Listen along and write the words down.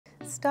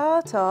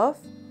start off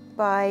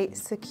by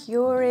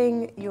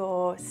securing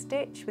your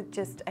stitch with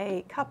just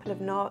a couple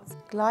of knots.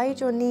 Glide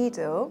your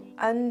needle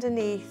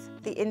underneath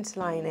the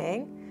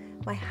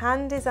interlining. My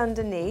hand is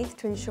underneath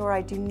to ensure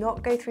I do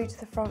not go through to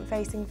the front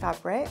facing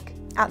fabric.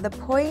 At the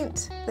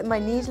point that my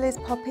needle is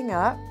popping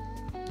up,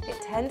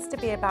 it tends to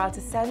be about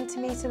 1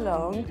 centimetre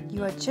long.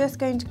 You are just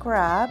going to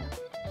grab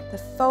the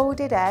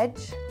folded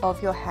edge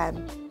of your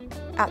hem.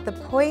 At the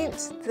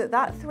point that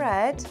that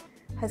thread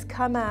has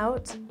come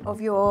out of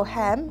your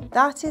hem,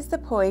 that is the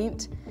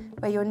point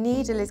where your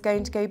needle is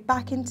going to go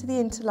back into the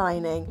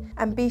interlining.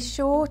 And be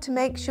sure to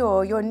make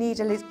sure your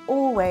needle is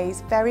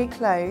always very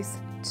close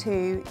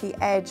to the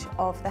edge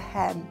of the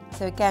hem.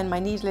 So again, my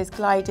needle is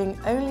gliding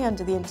only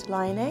under the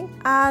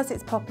interlining. As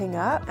it's popping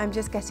up, I'm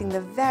just getting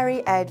the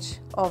very edge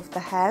of the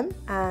hem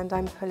and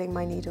I'm pulling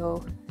my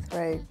needle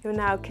through. You'll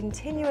now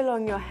continue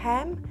along your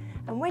hem,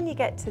 and when you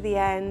get to the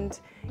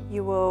end,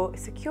 you will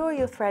secure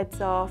your threads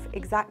off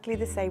exactly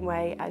the same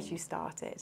way as you started.